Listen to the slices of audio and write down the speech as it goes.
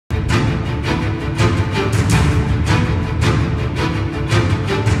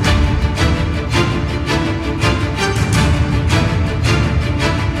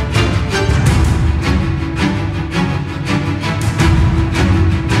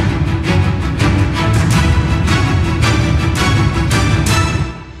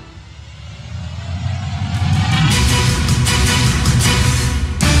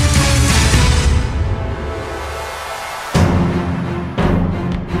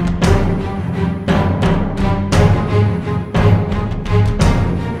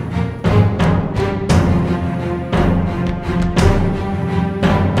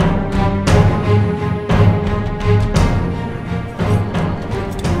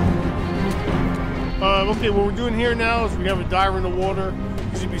Okay, what we're doing here now is we have a diver in the water.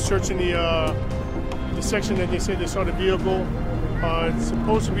 He's going to be searching the section that they said they saw the vehicle. It's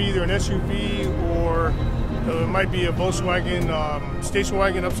supposed to be either an SUV or it might be a Volkswagen station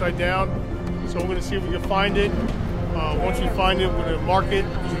wagon upside down. So we're going to see if we can find it. Once we find it, we're going to mark it.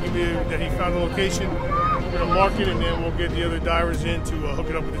 He's going to give me that he found the location. We're going to mark it, and then we'll get the other divers in to hook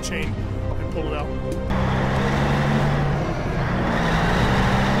it up with the chain and pull it out.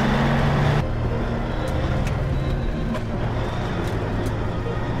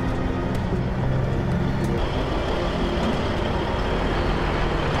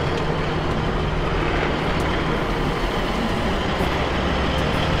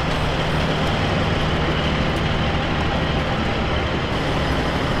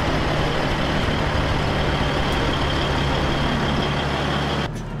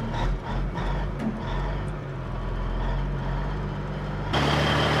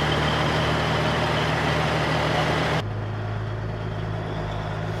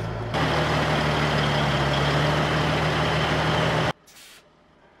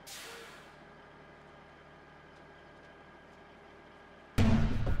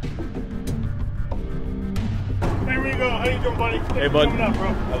 There we go. How you doing, buddy? Hey, bud. Up, bro.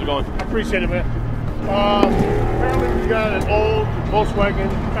 How's it going? I appreciate it, man. Apparently we got an old Volkswagen,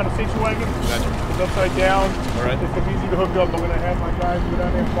 kind of station wagon. Gotcha. It's upside down. All right. It's easy to hook up. I'm going to have my guys go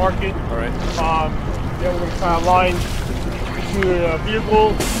down there and mark it. All right. Then we're going to tie a line to the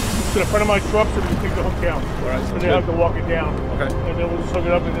vehicle to the front of my truck so we can take the hook down. All right. So they have to walk it down. Okay. And then we'll just hook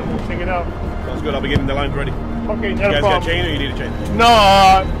it up and then we'll take it out. Sounds good. I'll be getting the lines ready. Okay, You not a guys problem. got a chain or you need a chain? No,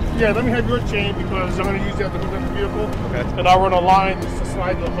 yeah, let me have your chain because I'm going to use that to hook up the vehicle. Okay. And I'll run a line just to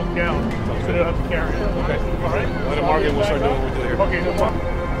slide the hook down so they don't have to carry it. Okay. All right? Let it mark it and we'll start doing what we do here. Okay, no problem.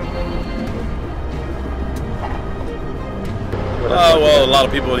 Well, a lot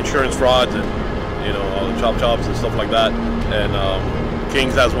of people insurance frauds and, you know, all the chop chops and stuff like that. And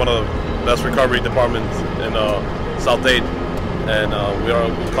Kings has one of the best recovery departments in South Dade. And we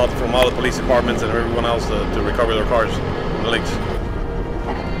called from all the police departments and everyone else to recover their cars in the lakes.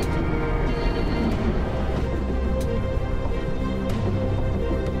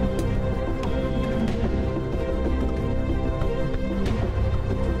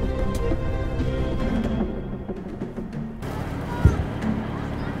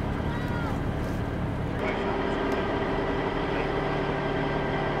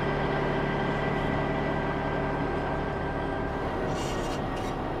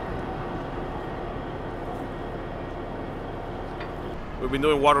 We've been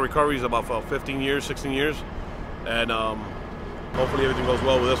doing water recoveries about 15 years, 16 years, and hopefully everything goes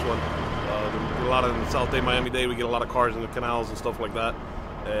well with this one. A lot of in South Dade, Miami-Dade, we get a lot of cars in the canals and stuff like that,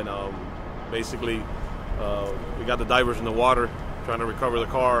 and basically we got the divers in the water trying to recover the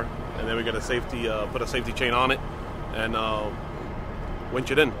car, and then we got a safety, put a safety chain on it, and winch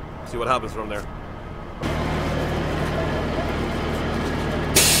it in, see what happens from there.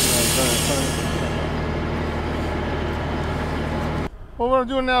 Well, what I'm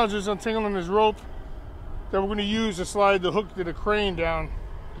doing now is just untangling this rope that we're going to use to slide the hook to the crane down.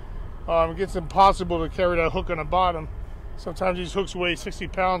 It gets impossible to carry that hook on the bottom. Sometimes these hooks weigh 60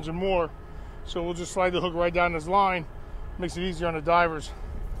 pounds or more. So we'll just slide the hook right down this line. Makes it easier on the divers.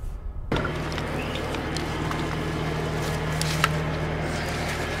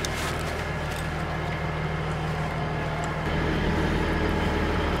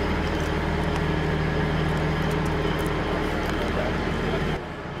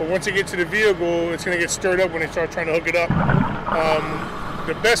 But once it gets to the vehicle, it's going to get stirred up when they start trying to hook it up.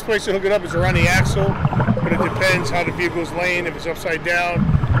 The best place to hook it up is around the axle, but it depends how the vehicle is laying. If it's upside down,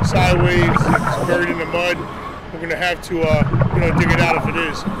 sideways, if it's buried in the mud, we're going to have to dig it out if it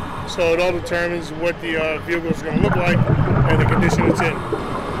is. So it all determines what the vehicle is going to look like and the condition it's in.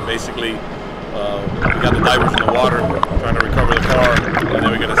 Basically, we got the divers in the water trying to recover the car, and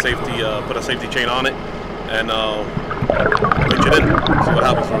then we got a safety, put a safety chain on it, and winch it in, see what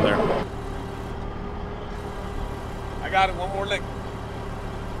happens from there. I got it, one more lick.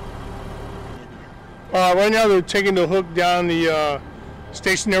 Right now they're taking the hook down the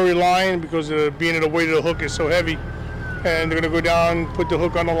stationary line because being the weight of the hook is so heavy. And they're going to go down, put the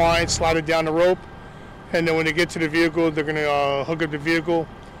hook on the line, slide it down the rope, and then when they get to the vehicle, they're going to hook up the vehicle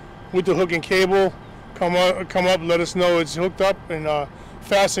with the hook and cable, come up, let us know it's hooked up and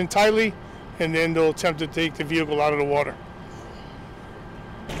fastened tightly, and then they'll attempt to take the vehicle out of the water.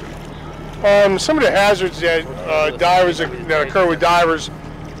 Some of the hazards that that occur with divers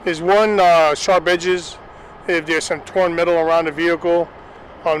is one, sharp edges. If there's some torn metal around the vehicle,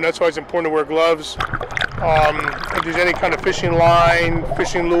 that's why it's important to wear gloves. If there's any kind of fishing line,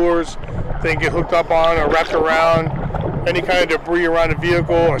 fishing lures, they can get hooked up on or wrapped around any kind of debris around the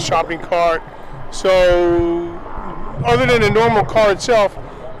vehicle, a shopping cart. So other than the normal car itself,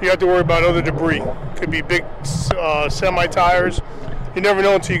 you have to worry about other debris. Could be big semi-tires. You never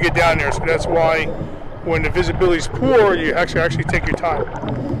know until you get down there. So that's why when the visibility is poor, you actually take your time.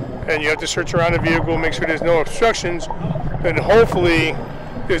 And you have to search around the vehicle, make sure there's no obstructions, and hopefully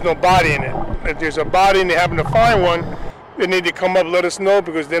there's no body in it. If there's a body and they happen to find one, they need to come up and let us know,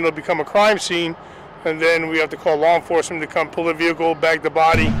 because then it'll become a crime scene, and then we have to call law enforcement to come pull the vehicle, bag the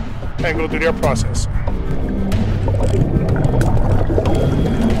body, and go through their process.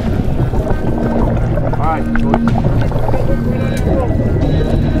 All right,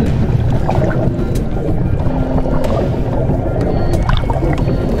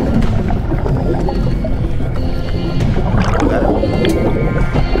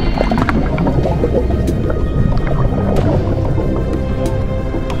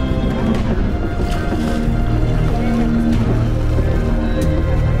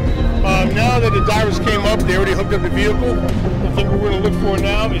 Now that the divers came up, they already hooked up the vehicle. The thing we're going to look for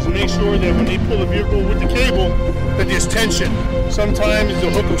now is make sure that when they pull the vehicle with the cable, that there's tension. Sometimes the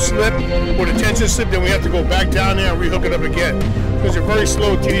hook will slip or the tension slip, then we have to go back down there and rehook it up again. It's a very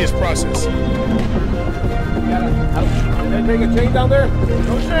slow, tedious process. Did they take a chain down there?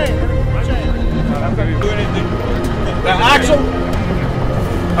 No chain. No chain. I'm going to do anything. The axle?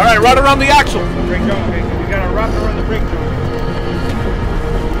 All right, run around the axle. Brake zone, okay, so you got to wrap around the brake zone.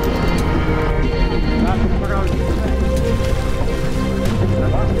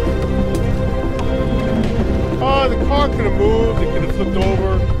 The car could have moved, it could have flipped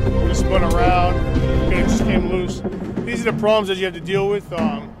over, could have spun around, could have just came loose. These are the problems that you have to deal with.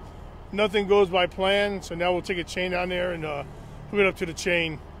 Nothing goes by plan, so now we'll take a chain down there and hook it up to the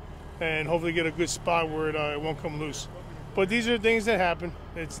chain and hopefully get a good spot where it won't come loose. But these are things that happen.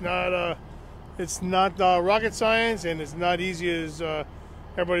 It's not rocket science, and it's not easy as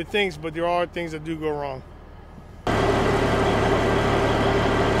everybody thinks, but there are things that do go wrong.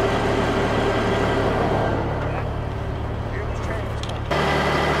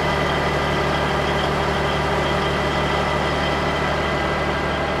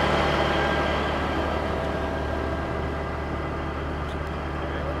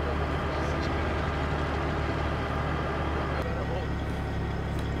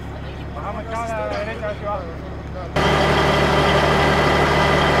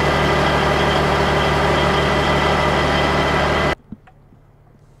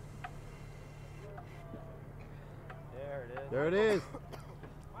 There it is. You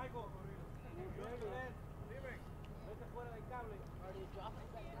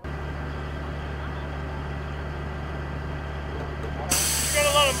got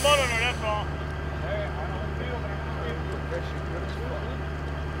a lot of mud on her, that's all.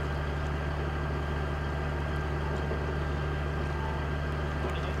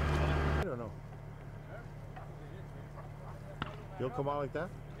 I don't know. He'll come out like that?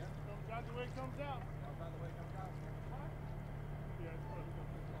 Comes out the way it comes out.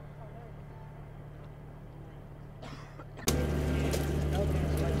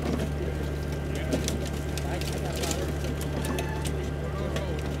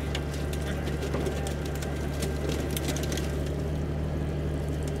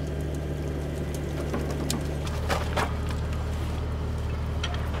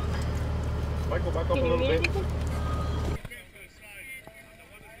 Michael, back up a little bit.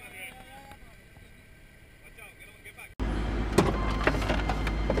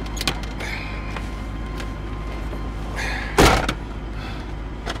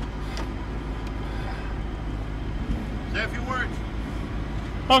 Say a few words.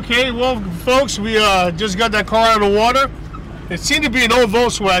 Okay, well, folks, we just got that car out of the water. It seemed to be an old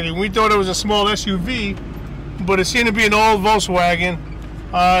Volkswagen. We thought it was a small SUV, but it seemed to be an old Volkswagen.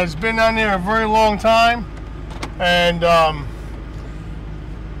 It's been down there a very long time, and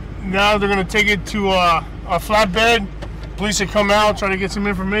now they're going to take it to a flatbed. Police will come out, try to get some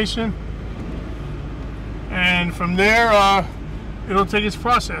information, and from there, it'll take its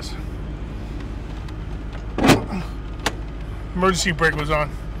process. Emergency brake was on.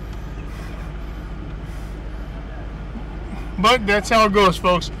 But that's how it goes,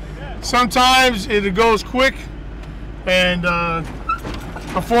 folks. Sometimes it goes quick, and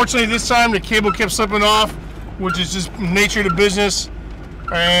unfortunately this time the cable kept slipping off, which is just nature of the business,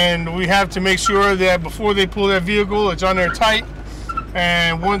 and we have to make sure that before they pull that vehicle, it's on there tight.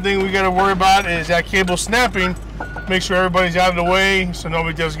 And one thing we got to worry about is that cable snapping. Make sure everybody's out of the way so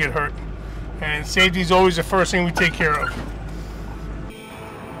nobody does get hurt. And safety is always the first thing we take care of.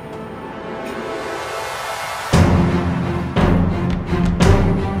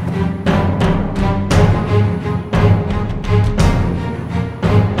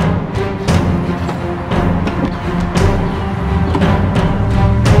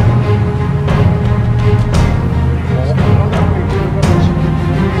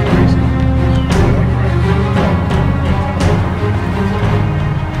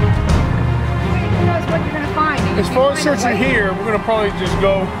 searching here, we're gonna probably just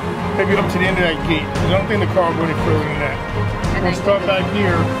go maybe up to the end of that gate. I don't think the car will go any further than that. We'll start back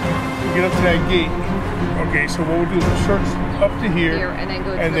here and get up to that gate. Okay, so what we'll do is we'll search up to here and then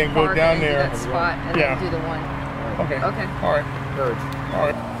go, and then go down there. That spot and then do the one. Okay. Okay. All right. All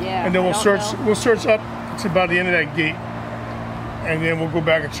right. Yeah. And then we'll search up to about the end of that gate, and then we'll go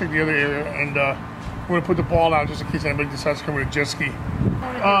back and check the other area, and we're gonna put the ball out just in case anybody decides to come with a jet ski.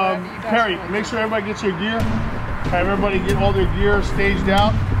 Perry, make sure everybody gets your gear. Have everybody get all their gear staged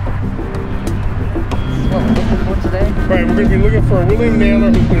out. What's today? Right, we're gonna be looking for a William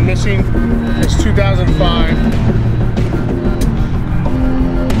Naylor who's been missing since 2005.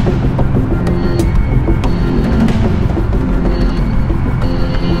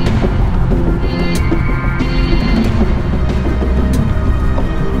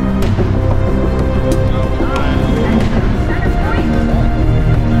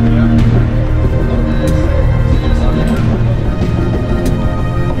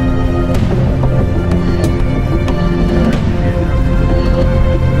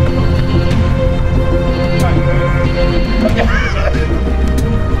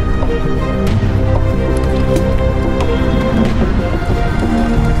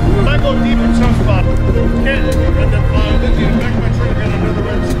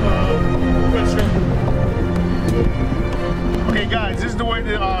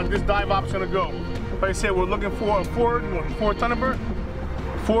 This dive op's gonna go. Like I said, we're looking for a Ford Thunderbird.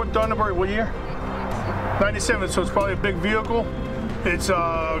 Ford Thunderbird, what year? 97, so it's probably a big vehicle. It's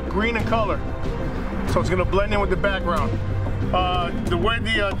green in color, so it's gonna blend in with the background. The way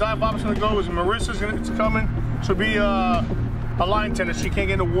the dive op's gonna go is Marissa's coming. She'll be a line tender. She can't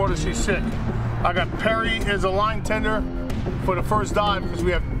get in the water, she's sick. I got Perry as a line tender for the first dive because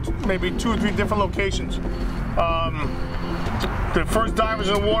we have maybe 2 or 3 different locations. The first divers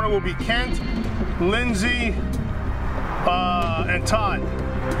in the water will be Kent, Lindsay, and Todd.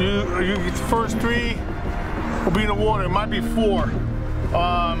 The first 3 will be in the water. It might be 4.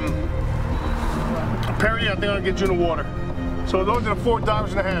 Perry, I think I'll get you in the water. So those are the 4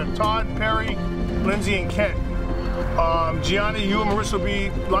 divers in the hand. Todd, Perry, Lindsay, and Kent. Gianni, you and Marissa will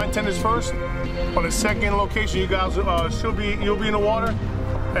be line tenders first. On the second location, you guys, you'll be in the water,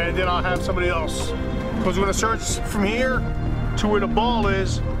 and then I'll have somebody else. Because we're gonna search from here to where the ball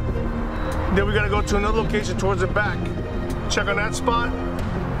is. Then we're gonna go to another location towards the back, check on that spot,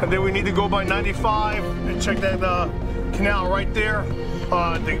 and then we need to go by 95 and check that canal right there.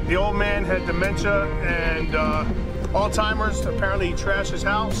 The old man had dementia and Alzheimer's. Apparently he trashed his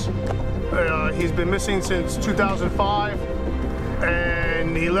house. He's been missing since 2005,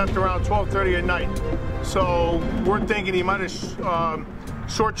 and he left around 12:30 at night. So we're thinking he might have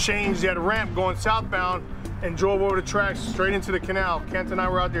shortchanged that ramp going southbound and drove over the tracks straight into the canal. Kent and I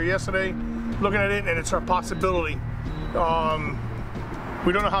were out there yesterday looking at it, and it's a possibility.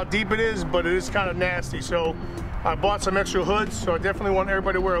 We don't know how deep it is, but it is kind of nasty. So I bought some extra hoods, so I definitely want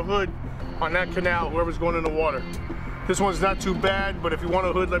everybody to wear a hood on that canal, whoever's going in the water. This one's not too bad, but if you want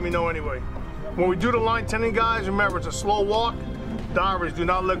a hood, let me know anyway. When we do the line tending, guys, remember, it's a slow walk. Divers, do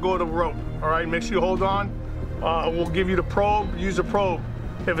not let go of the rope, all right? Make sure you hold on. We'll give you the probe, use the probe.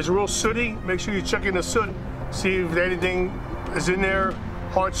 If it's real sooty, make sure you check in the soot. See if anything is in there,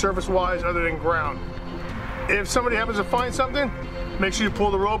 hard surface-wise, other than ground. If somebody happens to find something, make sure you pull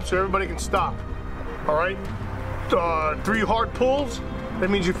the rope so everybody can stop, all right? 3 hard pulls, that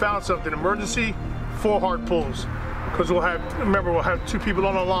means you found something. Emergency, 4 hard pulls. Because we'll have 2 people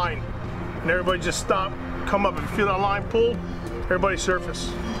on the line, and everybody just stop, come up. If you feel that line pull, everybody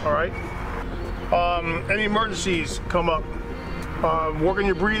surface, all right? Any emergencies come up. Work on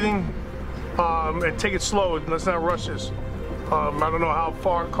your breathing, and take it slow. Let's not rush this. I don't know how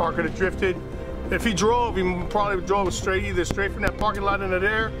far a car could have drifted. If he drove, he probably drove either straight from that parking lot into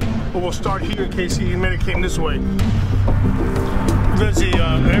there, or we'll start here in case he came this way. Let's see,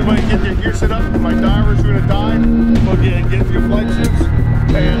 everybody get their gear set up. My divers are gonna dive. We'll get your flight suits.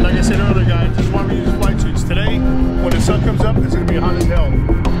 And like I said earlier, guys, just want to use flight suits. Today, when the sun comes up, it's gonna be hot as hell.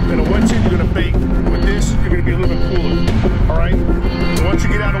 In a wetsuit, you're gonna bake. With this, you're gonna be a little bit cooler. All right? And once you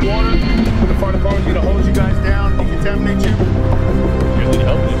get out of water, the fire department's gonna hose you guys down, decontaminate you.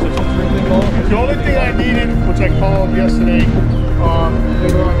 The only thing I needed, which I called yesterday,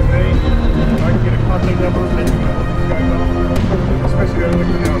 later on today, I can get a contact number, then you can hook you guys up. Especially the other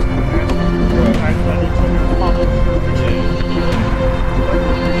canals coming in. I need somebody to pop up and appreciate it.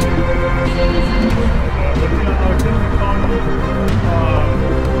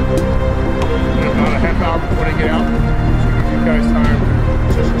 About a half hour before they get out, so it gives you guys time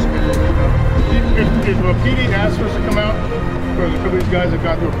to just schedule it up. If a PD asks for us to come out, because a couple of these guys have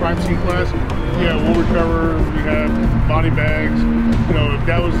got through a crime scene class. Yeah, we'll recover. We have body bags. You know, if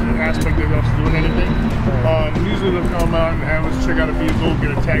that was an aspect of us doing anything, usually they'll come out and have us check out a vehicle,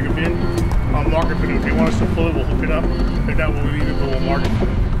 get a tag of in, mark it for them. If they want us to pull it, we'll hook it up. If not, we'll leave it, but we'll mark it.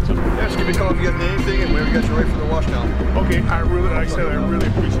 So, yeah, just give me a call if you got anything, and whenever you got you ready for the wash down. Okay, like I really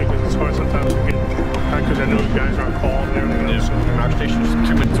appreciate it because it's hard sometimes to get, because I know you guys are on call and everything else. So. And our station is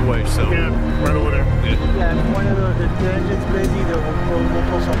 2 minutes away, so. Yeah, right over there. Yeah, if one of the engine's busy, then we'll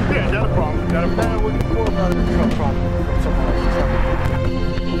pull something. Yeah, not a problem. Not a problem. We can pull another truck from somewhere else.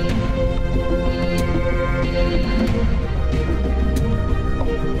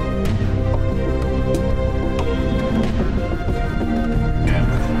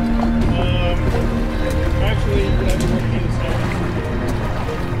 Actually, that's working inside.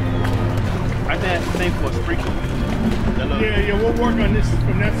 I think that's the same for a sprinkler. Yeah, we'll work on this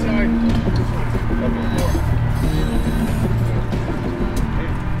from that side.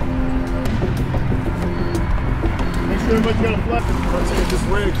 Make sure everybody's got a flat. Let's see this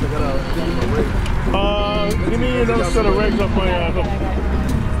rigs. I got a rig. Give me another set of rigs off my.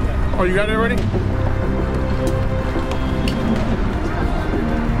 Oh, you got it already?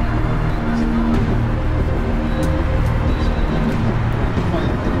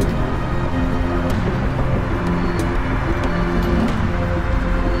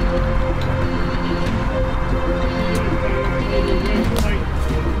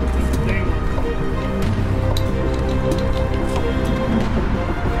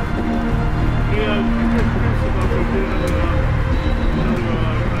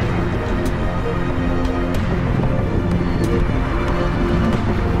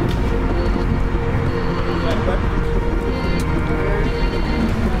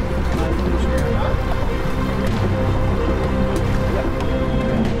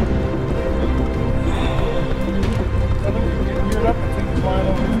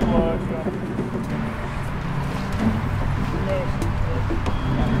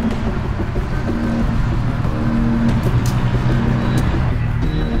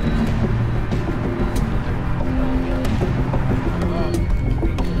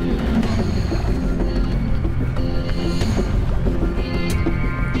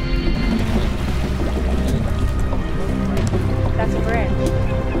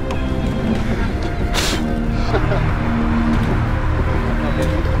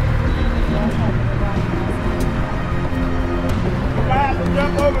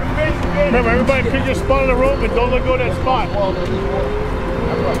 Remember, everybody pick your spot on the rope and don't let go of that spot.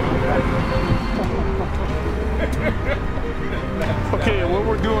 Okay, what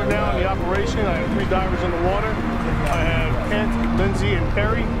we're doing now in the operation, I have 3 divers in the water. I have Kent, Lindsay, and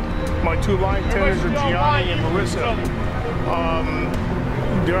Perry. My 2 line tenders are Gianni and Marissa.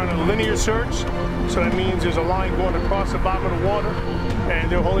 They're on a linear search, so that means there's a line going across the bottom of the water, and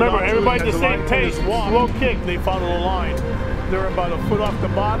they're holding on to it. Remember, everybody at the same pace. Slow kick, they follow the line. They're about a foot off the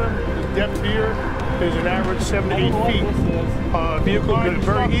bottom. The depth here is an average 7 to 8 feet. Vehicle could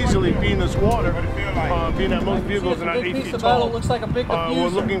very easily be in this water, being that most vehicles are not 8 feet tall. Looks like a big We're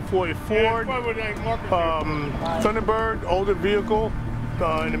looking for a Ford Thunderbird, older vehicle,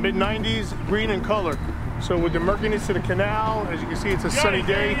 in the mid-90s, green in color. So with the murkiness of the canal, as you can see, it's a sunny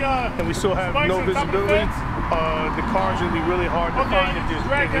day, and we still have no visibility. The car's going to be really hard to find if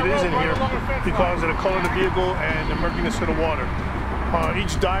it is in here because of the color of the vehicle and the murkiness of the water.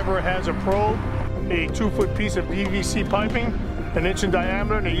 Each diver has a probe, a 2-foot piece of PVC piping, 1 inch in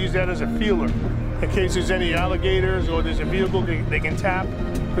diameter, and they use that as a feeler. In case there's any alligators or there's a vehicle they can tap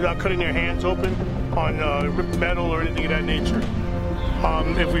without cutting their hands open on ripped metal or anything of that nature.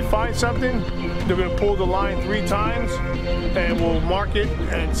 If we find something, they're going to pull the line 3 times and we'll mark it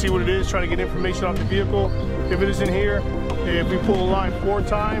and see what it is, try to get information off the vehicle. If it is in here, if we pull the line 4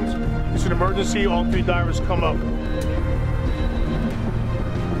 times, it's an emergency, all 3 divers come up.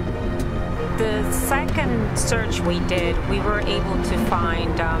 The second search we did, we were able to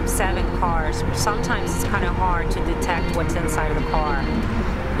find 7 cars. Sometimes it's kind of hard to detect what's inside of the car.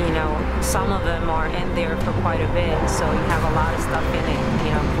 You know, some of them are in there for quite a bit, so you have a lot of stuff in it,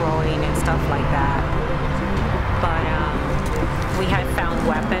 you know, growing and stuff like that. But we had found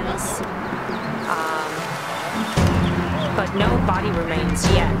weapons, but no body remains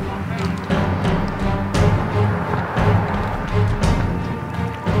yet.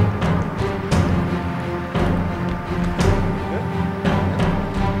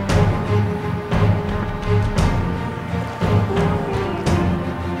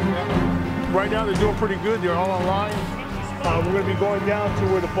 Right now they're doing pretty good. They're all online. We're going to be going down to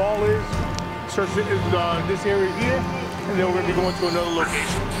where the ball is, search this area here, and then we're going to be going to another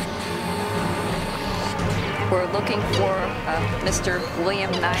location. We're looking for Mr.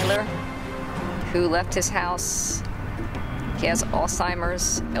 William Nyler, who left his house. He has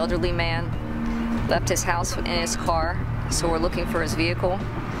Alzheimer's, elderly man, left his house in his car, so we're looking for his vehicle.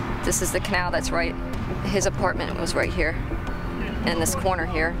 This is the canal that's right, his apartment was right here, in this corner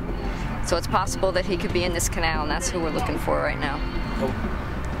here. So it's possible that he could be in this canal, and that's who we're looking for right now.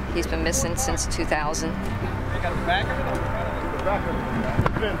 He's been missing since 2000.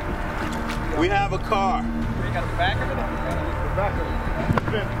 We have a car.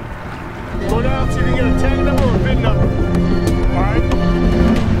 Go down so you can get a tag number or a VIN number. Alright?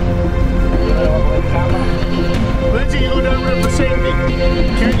 Lindsay, you go down there for safety.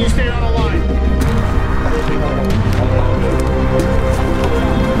 Can you stay on the line?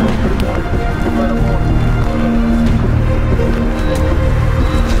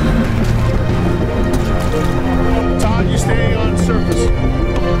 Todd, you stay on surface.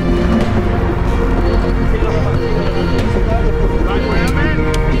 Right where I'm at.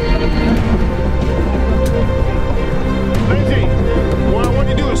 Lindsay, what I want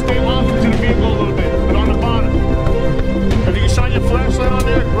you to do is stay off into the vehicle a little bit, but on the bottom. If you can shine your flashlight on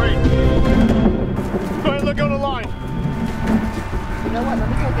there, great. Go ahead, look on the line. You know what? Let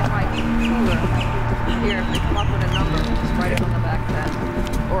me go get my cooler here and come up with a number. Just write it on the back of that.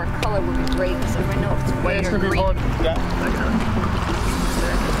 Or a color would be great, so I know if it's white or green. Yeah, I got it.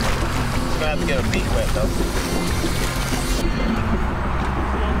 You're gonna have to get a feet wet though.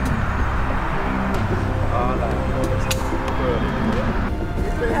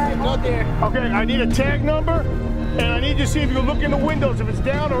 Okay, I need a tag number, and I need you to see if you can look in the windows, if it's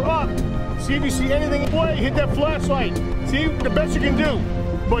down or up. See if you see anything away, hit that flashlight. See the best you can do.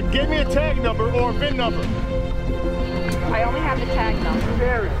 But give me a tag number or a VIN number. I only have the tag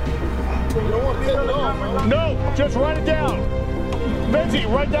number. No, just write it down. Lindsay,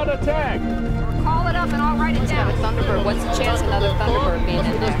 write down the tag. Or call it up and I'll write it down. Thunderbird, what's the chance of another Thunderbird being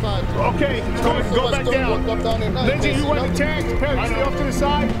in there? Okay, go back down. Lindsay, you write the tag. Perry, stay off to the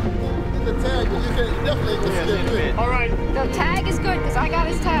side. The tag, but you can definitely consider. All right. The tag is good because I got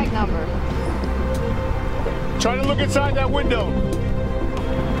his tag number. Try to look inside that window.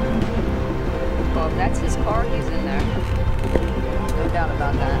 Well, if that's his car, he's in there. No doubt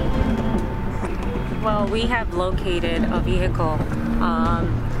about that. Well, we have located a vehicle, a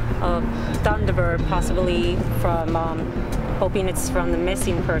Thunderbird, possibly from, hoping it's from the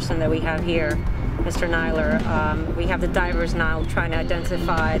missing person that we have here, Mr. Nyler. We have the divers now trying to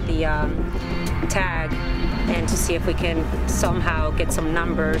identify the tag and to see if we can somehow get some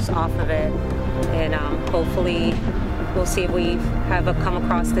numbers off of it. And hopefully we'll see if we have come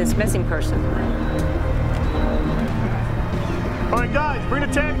across this missing person. All right, guys, bring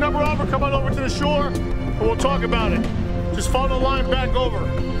the tag number over, come on over to the shore, and we'll talk about it. Just follow the line back over.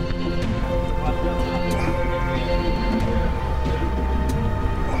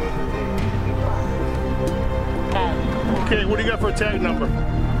 Okay, what do you got for a tag number?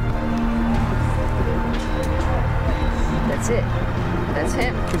 That's it. That's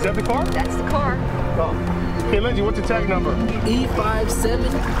him. Is that the car? That's the car. Oh. Okay, Lindsay, what's the tag number?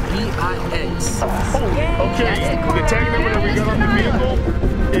 E57BIX. Okay, the tag number that we got on the vehicle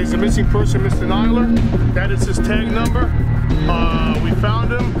is the missing person, Mr. Nyler. That is his tag number. We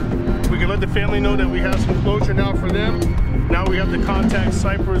found him. We can let the family know that we have some closure now for them. Now we have to contact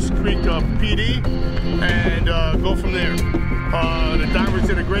Cypress Creek PD and go from there. The divers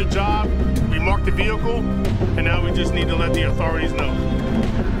did a great job. We marked the vehicle, and now we just need to let the authorities know.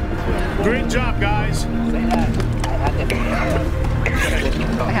 Great job, guys. I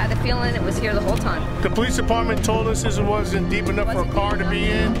had the feeling it was here the whole time. The police department told us this wasn't deep enough for a car to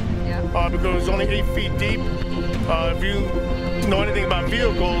be in because it was only 8 feet deep. If you know anything about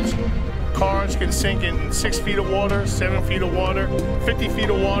vehicles, cars can sink in 6 feet of water, 7 feet of water, 50 feet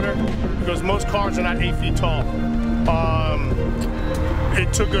of water, because most cars are not 8 feet tall.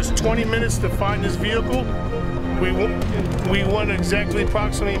 It took us 20 minutes to find this vehicle. We went exactly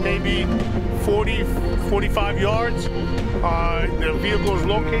approximately maybe 40, 45 yards. The vehicle is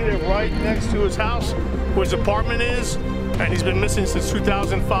located right next to his house, where his apartment is, and he's been missing since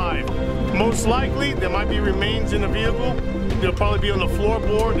 2005. Most likely, there might be remains in the vehicle. They'll probably be on the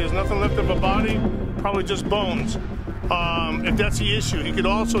floorboard. There's nothing left of a body, probably just bones. If that's the issue, he could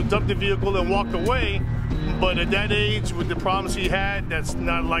also dump the vehicle and walk away, but at that age, with the problems he had, that's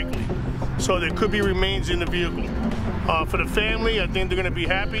not likely. So there could be remains in the vehicle. For the family, I think they're going to be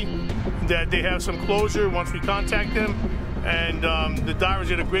happy that they have some closure once we contact them. And the divers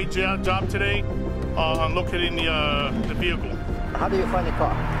did a great job today on locating the vehicle. How do you find the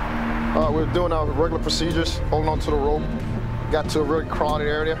car? We're doing our regular procedures, holding on to the rope. Got to a very crowded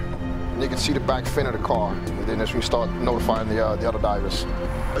area, and you can see the back fin of the car. And then as we start notifying the other divers.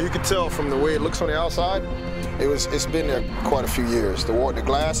 You can tell from the way it looks on the outside, it's been there quite a few years. The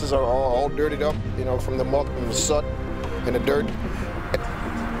glasses are all dirtied up, you know, from the muck and the soot and the dirt.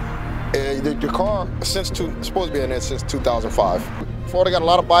 The car supposed to be in there since 2005. Florida got a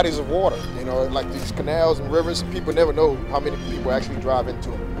lot of bodies of water, you know, like these canals and rivers. People never know how many people actually drive into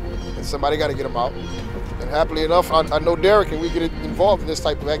them. And somebody got to get them out. And happily enough, I know Derek, and we get involved in this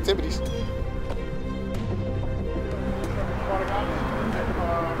type of activities.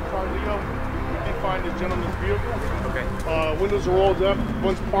 Find this gentleman's vehicle. Okay. Windows are rolled up.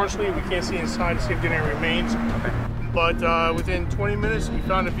 One's partially. We can't see inside to see if there are any remains. Okay. But within 20 minutes, we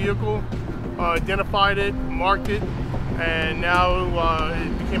found the vehicle, identified it, marked it, and now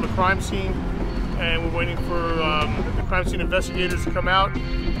it became a crime scene. And we're waiting for the crime scene investigators to come out,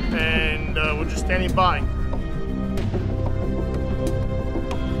 and we're just standing by.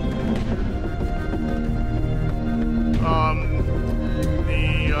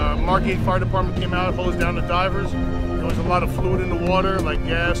 The Margate Fire Department came out, hosed down the divers. There was a lot of fluid in the water, like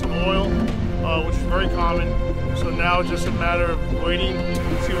gas and oil, which is very common. So now it's just a matter of waiting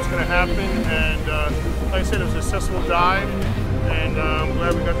to see what's going to happen. And like I said, it was a successful dive, and I'm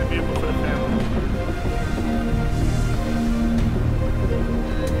glad we got the vehicle for the family.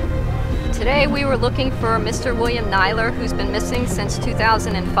 Today we were looking for Mr. William Nyler, who's been missing since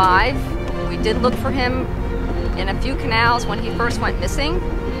 2005. We did look for him in a few canals when he first went missing,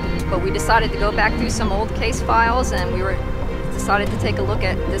 but we decided to go back through some old case files, and we decided to take a look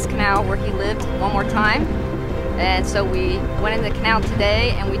at this canal where he lived one more time. And so we went in the canal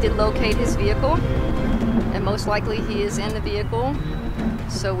today, and we did locate his vehicle, and most likely he is in the vehicle.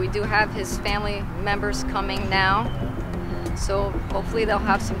 So we do have his family members coming now, so hopefully they'll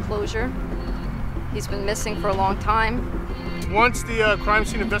have some closure. He's been missing for a long time. Once the crime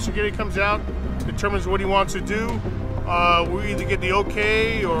scene investigator comes out, determines what he wants to do, we either get the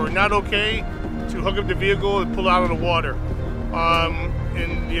okay or not okay to hook up the vehicle and pull out of the water.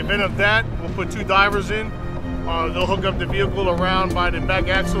 In the event of that, we'll put 2 divers in. They'll hook up the vehicle around by the back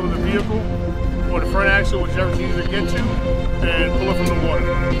axle of the vehicle or the front axle, whichever it's easier to get to, and pull it from the water.